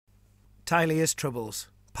Tilea's Troubles,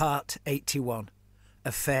 Part 81.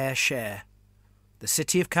 A Fair Share. The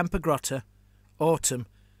City of Campogrotta, Autumn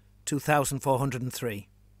 2403.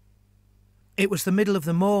 It was the middle of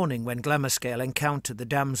the morning when Glammerscale encountered the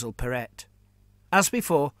damsel Perrette. As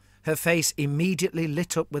before, her face immediately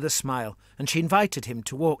lit up with a smile, and she invited him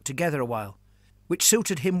to walk together a while, which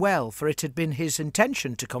suited him well, for it had been his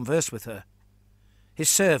intention to converse with her. His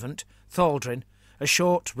servant, Thaldrin, a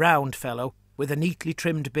short, round fellow with a neatly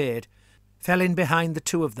trimmed beard, fell in behind the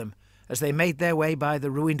two of them as they made their way by the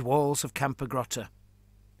ruined walls of Campogrotta.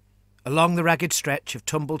 Along the ragged stretch of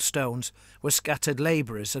tumbled stones were scattered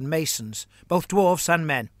labourers and masons, both dwarfs and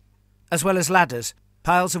men, as well as ladders,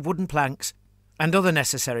 piles of wooden planks, and other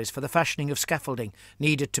necessaries for the fashioning of scaffolding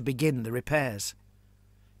needed to begin the repairs.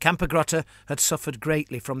 Campogrotta had suffered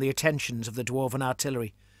greatly from the attentions of the dwarven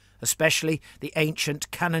artillery, especially the ancient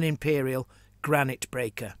Cannon Imperial granite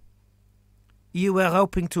breaker. "You were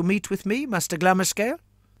hoping to meet with me, Master Glammerscale?"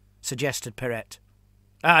 suggested Perrette.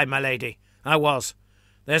 "Aye, my lady, I was.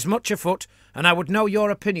 There's much afoot, and I would know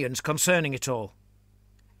your opinions concerning it all."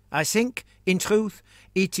 "I think, in truth,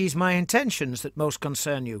 it is my intentions that most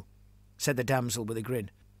concern you," said the damsel with a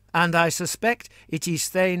grin, "and I suspect it is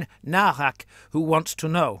Thane Karak who wants to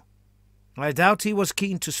know. I doubt he was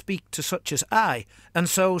keen to speak to such as I, and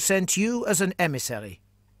so sent you as an emissary."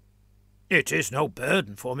 "It is no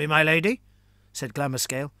burden for me, my lady," said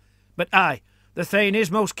Glammerscale, "but the Thane is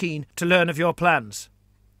most keen to learn of your plans."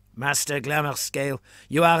 "Master Glammerscale,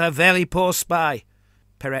 you are a very poor spy,"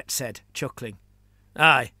 Perrette said, chuckling.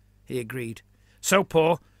 "Aye," he agreed, "so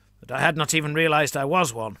poor that I had not even realized I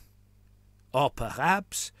was one." "Or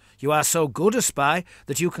perhaps you are so good a spy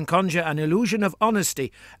that you can conjure an illusion of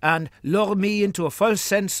honesty and lure me into a false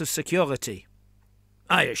sense of security."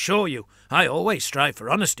 "I assure you, I always strive for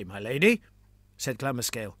honesty, my lady," said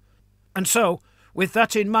Glammerscale. "And so, with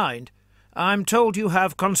that in mind, I'm told you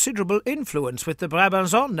have considerable influence with the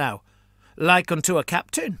Brabanzon now, like unto a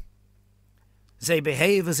captain." "They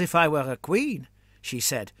behave as if I were a queen," she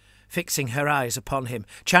said, fixing her eyes upon him,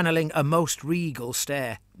 channeling a most regal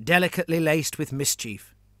stare, delicately laced with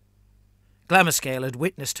mischief. Glammerscale had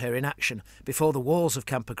witnessed her in action before the walls of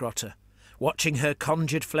Campogrotta, watching her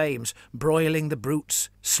conjured flames broiling the brute's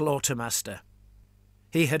slaughtermaster.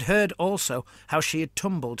 He had heard also how she had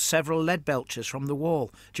tumbled several lead belchers from the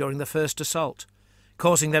wall during the first assault,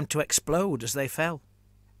 causing them to explode as they fell.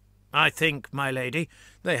 "I think, my lady,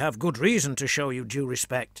 they have good reason to show you due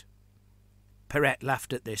respect." Perrette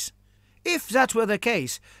laughed at this. "If that were the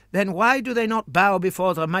case, then why do they not bow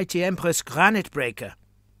before the mighty Empress Granite Breaker?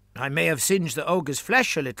 I may have singed the ogre's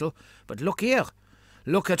flesh a little, but look here.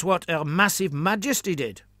 Look at what Her Massive Majesty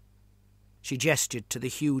did." She gestured to the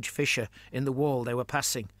huge fissure in the wall they were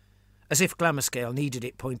passing, as if Glammerscale needed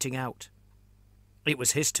it pointing out. It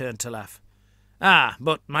was his turn to laugh. "Ah,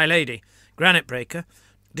 but, my lady, Granite Breaker,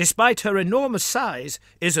 despite her enormous size,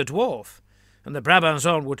 is a dwarf, and the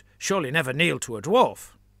Brabanzon would surely never kneel to a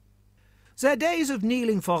dwarf." "Their days of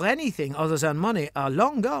kneeling for anything other than money are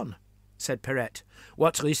long gone," said Perrette.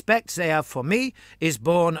 "What respect they have for me is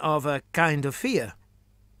born of a kind of fear."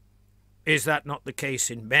 "Is that not the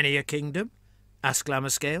case in many a kingdom?" asked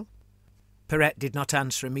Glammerscale. Perrette did not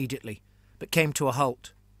answer immediately, but came to a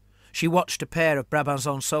halt. She watched a pair of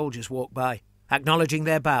Brabanzon soldiers walk by, acknowledging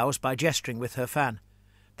their bows by gesturing with her fan,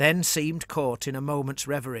 then seemed caught in a moment's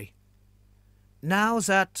reverie. "Now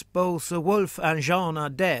that both the wolf and Jean are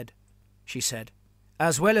dead," she said,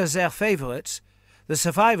 "as well as their favourites, the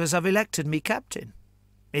survivors have elected me captain.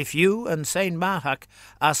 If you and Saint Karak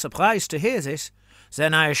are surprised to hear this,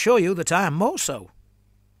 then I assure you that I am more so.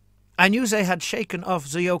 I knew they had shaken off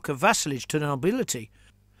the yoke of vassalage to the nobility,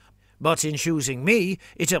 but in choosing me,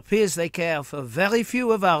 it appears they care for very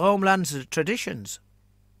few of our homeland's traditions."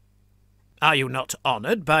 "Are you not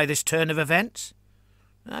honoured by this turn of events?"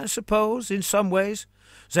 "I suppose, in some ways,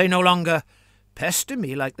 they no longer pester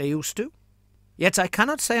me like they used to. Yet I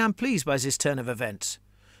cannot say I'm pleased by this turn of events.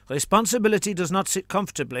 Responsibility does not sit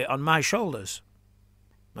comfortably on my shoulders."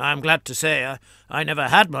 "I am glad to say I never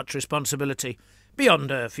had much responsibility,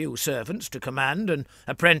 beyond a few servants to command and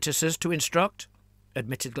apprentices to instruct,"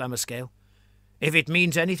 admitted Glammerscale. "If it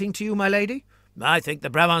means anything to you, my lady, I think the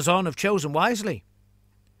Brabanzon have chosen wisely."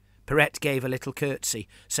 Perrette gave a little curtsy,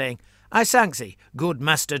 saying, "I thank thee, good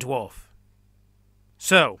Master Dwarf."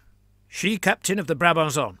 "So, she captain of the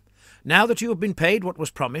Brabanzon, now that you have been paid what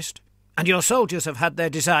was promised, and your soldiers have had their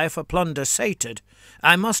desire for plunder sated,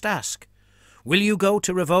 I must ask, will you go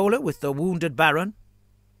to Rivola with the wounded baron?"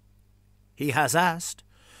 "He has asked,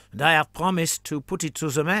 and I have promised to put it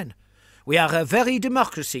to the men. We are a very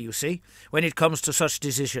democracy, you see, when it comes to such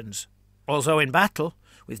decisions, although in battle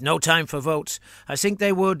with no time for votes, I think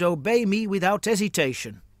they would obey me without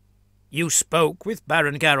hesitation." "You spoke with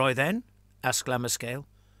Baron Garoy, then?" asked Glammerscale.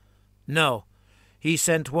 "No. He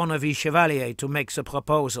sent one of his chevaliers to make the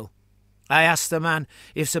proposal. I asked the man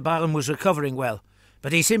if the Baron was recovering well,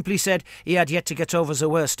 but he simply said he had yet to get over the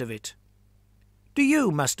worst of it. Do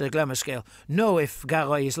you, Master Glammerscale, know if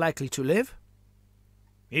Garoy is likely to live?"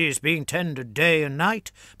 "He is being tended day and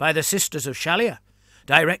night by the Sisters of Jaldeog,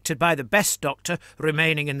 directed by the best doctor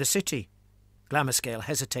remaining in the city." Glammerscale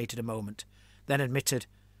hesitated a moment, then admitted,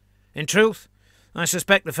 "In truth, I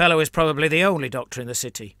suspect the fellow is probably the only doctor in the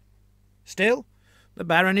city. Still, the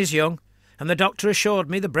Baron is young, and the doctor assured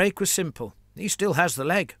me the break was simple. He still has the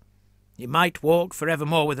leg. He might walk for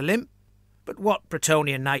evermore with a limp, but what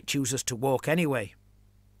Bretonnian knight chooses to walk anyway?"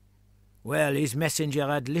 "Well, his messenger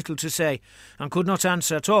had little to say, and could not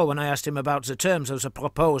answer at all when I asked him about the terms of the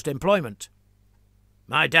proposed employment."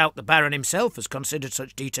 "I doubt the Baron himself has considered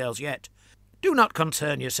such details yet. Do not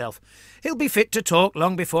concern yourself. He'll be fit to talk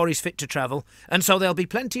long before he's fit to travel, and so there'll be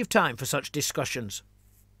plenty of time for such discussions."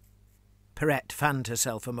 Perrette fanned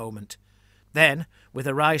herself a moment. Then, with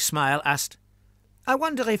a wry smile, asked, "I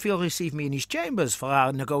wonder if he'll receive me in his chambers for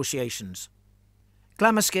our negotiations?"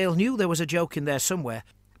 Glammerscale knew there was a joke in there somewhere,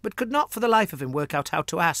 but could not for the life of him work out how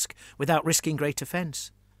to ask without risking great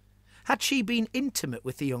offence. Had she been intimate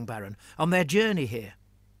with the young Baron on their journey here?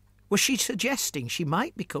 Was she suggesting she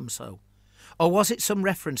might become so? Or was it some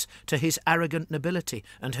reference to his arrogant nobility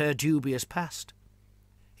and her dubious past?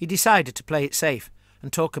 He decided to play it safe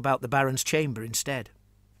and talk about the Baron's chamber instead.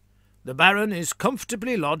 "The Baron is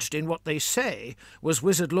comfortably lodged in what they say was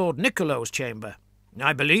Wizard Lord Nicolo's chamber.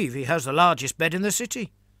 I believe he has the largest bed in the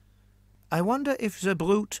city." "I wonder if the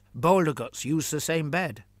brute Bolderguts used the same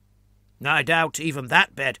bed?" "I doubt even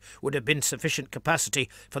that bed would have been sufficient capacity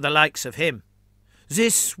for the likes of him."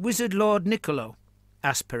 "This Wizard Lord Nicolo,"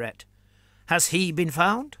 asked Perrette, "has he been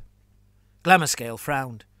found?" Glammerscale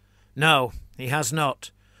frowned. "No, he has not.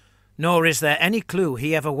 Nor is there any clue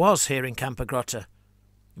he ever was here in Campogrotta.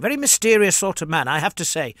 Very mysterious sort of man, I have to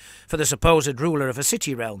say, for the supposed ruler of a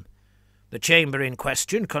city realm. The chamber in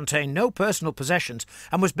question contained no personal possessions,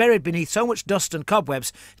 and was buried beneath so much dust and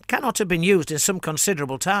cobwebs it cannot have been used in some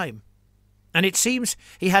considerable time. And it seems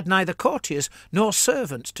he had neither courtiers nor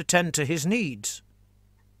servants to tend to his needs."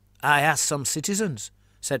 "I asked some citizens,"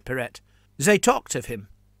 said Perrette. "They talked of him,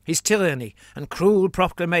 his tyranny and cruel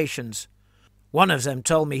proclamations. One of them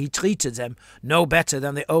told me he treated them no better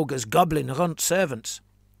than the ogre's goblin-runt servants.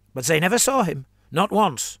 But they never saw him, not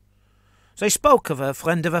once. They spoke of a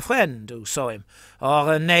friend who saw him,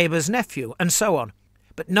 or a neighbour's nephew, and so on,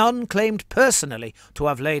 but none claimed personally to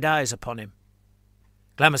have laid eyes upon him."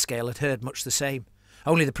 Glammerscale had heard much the same.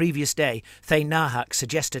 Only the previous day, Thane Nahak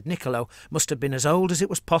suggested Nicolo must have been as old as it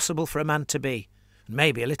was possible for a man to be, and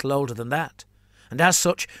maybe a little older than that, and as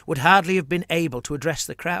such would hardly have been able to address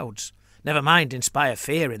the crowds, never mind inspire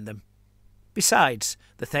fear in them. Besides,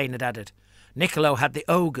 the Thane had added, Nicolo had the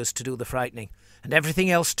ogres to do the frightening, and everything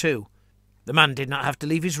else too. The man did not have to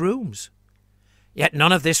leave his rooms. Yet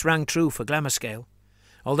none of this rang true for Glammerscale.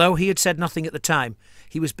 Although he had said nothing at the time,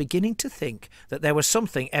 he was beginning to think that there was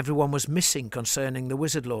something everyone was missing concerning the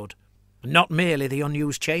Wizard Lord, and not merely the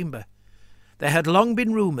unused chamber. There had long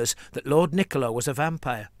been rumours that Lord Nicolo was a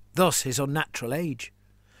vampire, thus his unnatural age.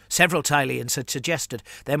 Several Tileans had suggested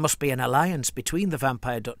there must be an alliance between the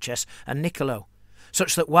vampire Duchess and Nicolo,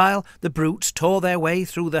 such that while the brutes tore their way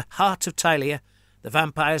through the heart of Tilea, the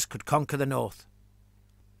vampires could conquer the north.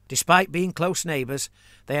 Despite being close neighbours,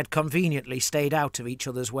 they had conveniently stayed out of each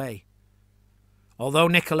other's way. Although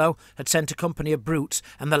Nicolo had sent a company of brutes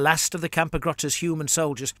and the last of the Campogrotta's human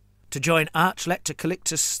soldiers to join Archlector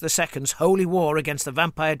Calixtus II's holy war against the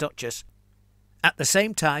vampire Duchess, at the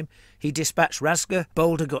same time he dispatched Rasgar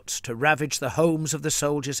Bolderguts to ravage the homes of the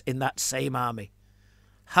soldiers in that same army.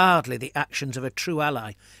 Hardly the actions of a true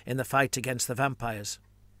ally in the fight against the vampires.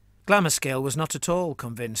 Glammerscale was not at all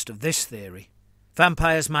convinced of this theory.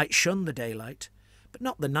 Vampires might shun the daylight, but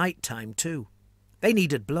not the night time too. They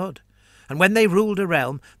needed blood, and when they ruled a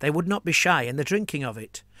realm they would not be shy in the drinking of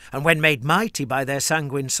it, and when made mighty by their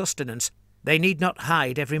sanguine sustenance, they need not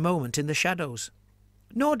hide every moment in the shadows.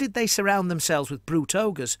 Nor did they surround themselves with brute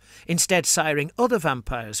ogres, instead siring other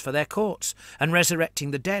vampires for their courts and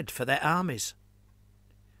resurrecting the dead for their armies.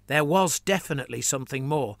 There was definitely something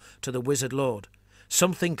more to the Wizard Lord,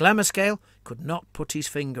 something Glammerscale could not put his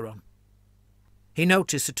finger on. He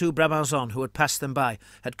noticed the two Brabanzon who had passed them by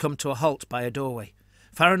had come to a halt by a doorway,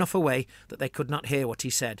 far enough away that they could not hear what he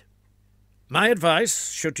said. "My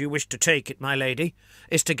advice, should you wish to take it, my lady,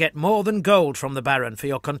 is to get more than gold from the Baron for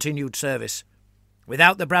your continued service.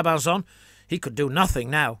 Without the Brabanzon, He could do nothing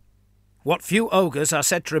now. What few ogres are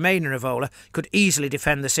said to remain in Rivola could easily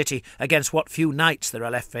defend the city against what few knights there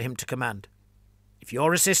are left for him to command. If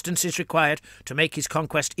your assistance is required to make his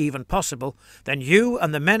conquest even possible, then you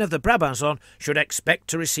and the men of the Brabanzon should expect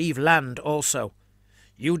to receive land also.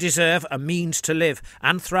 You deserve a means to live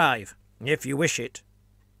and thrive, if you wish it.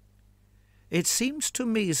 It seems to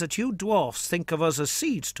me that you dwarfs think of us as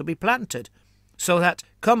seeds to be planted, so that,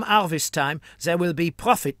 come harvest time, there will be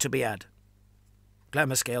profit to be had.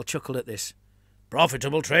 Glammerscale chuckled at this.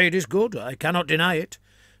 Profitable trade is good, I cannot deny it.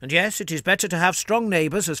 And yes, it is better to have strong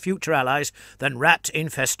neighbours as future allies than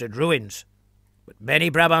rat-infested ruins. But many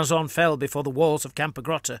Brabanzon fell before the walls of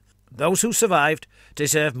Campogrotta. Those who survived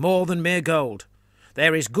deserve more than mere gold.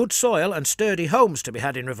 There is good soil and sturdy homes to be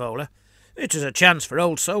had in Rivola. It is a chance for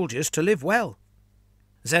old soldiers to live well.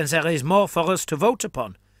 Then there is more for us to vote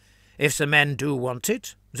upon. If the men do want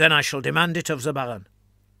it, then I shall demand it of the Baron.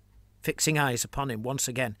 Fixing eyes upon him once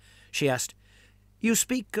again, she asked, You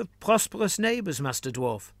speak of prosperous neighbours, Master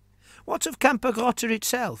Dwarf. What of Campogrotta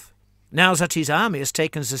itself? Now that his army has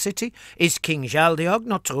taken the city, is King Jaldeog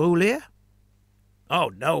not to rule here? Oh,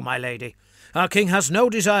 no, my lady. Our king has no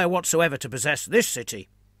desire whatsoever to possess this city.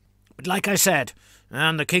 But like I said,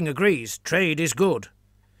 and the king agrees, trade is good.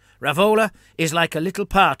 Rivola is like a little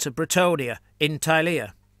part of Bretonnia in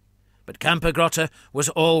Tilea. But Campogrotta was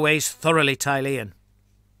always thoroughly Tilean.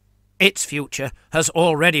 Its future has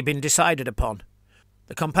already been decided upon.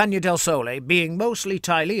 The Compagnia del Sole, being mostly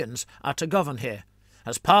Tileans, are to govern here,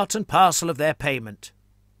 as part and parcel of their payment.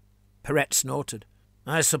 Perrette snorted.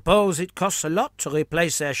 I suppose it costs a lot to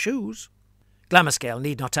replace their shoes. Glammerscale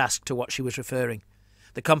need not ask to what she was referring.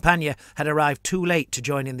 The Compagnia had arrived too late to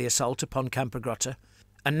join in the assault upon Campogrotta,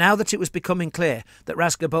 and now that it was becoming clear that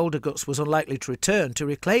Rasgaboldaguts was unlikely to return to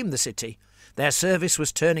reclaim the city, their service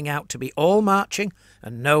was turning out to be all marching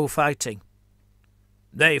and no fighting.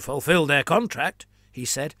 They fulfilled their contract, he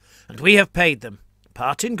said, and we have paid them,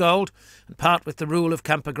 part in gold and part with the rule of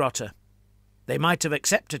Campogrotta. They might have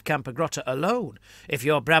accepted Campogrotta alone if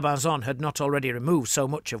your Brabanzon had not already removed so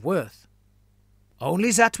much of worth.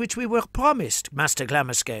 Only that which we were promised, Master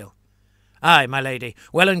Glammerscale. Aye, my lady,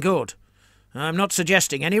 well and good. I am not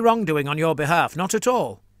suggesting any wrongdoing on your behalf, not at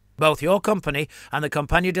all. Both your company and the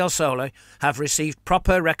Compagnia del Sole have received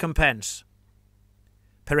proper recompense.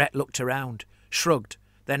 Perrette looked around, shrugged,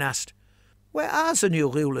 then asked, Where are the new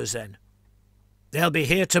rulers, then? They'll be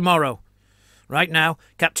here tomorrow. Right now,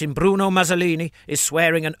 Captain Bruno Mazzolini is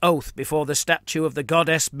swearing an oath before the statue of the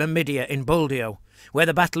goddess Myrmidia in Buldio, where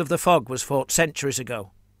the Battle of the Fog was fought centuries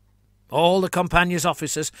ago. All the Compagnia's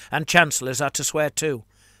officers and chancellors are to swear too.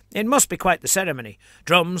 It must be quite the ceremony,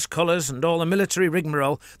 drums, colours, and all the military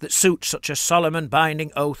rigmarole that suits such a solemn and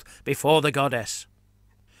binding oath before the goddess.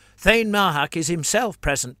 Thane Marhak is himself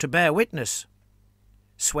present to bear witness.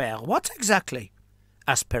 Swear what exactly?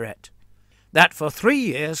 Asked Perrette. That for 3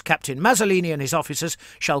 years Captain Mazzolini and his officers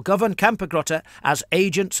shall govern Campogrotta as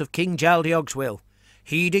agents of King Jaldeog's will,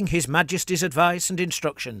 heeding his Majesty's advice and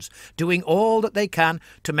instructions, doing all that they can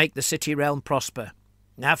to make the city realm prosper,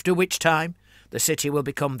 after which time the city will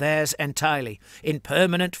become theirs entirely, in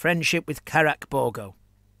permanent friendship with Karak Borgo.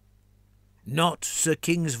 Not the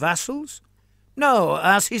king's vassals? No,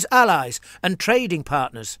 as his allies and trading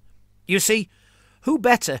partners. You see, who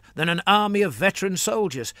better than an army of veteran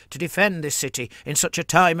soldiers to defend this city in such a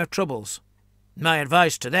time of troubles? My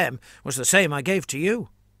advice to them was the same I gave to you.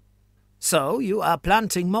 So you are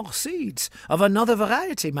planting more seeds of another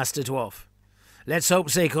variety, Master Dwarf. Let's hope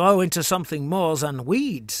they grow into something more than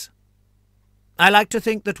weeds. I like to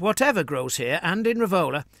think that whatever grows here and in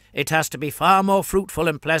Rivola, it has to be far more fruitful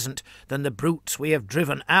and pleasant than the brutes we have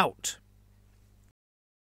driven out.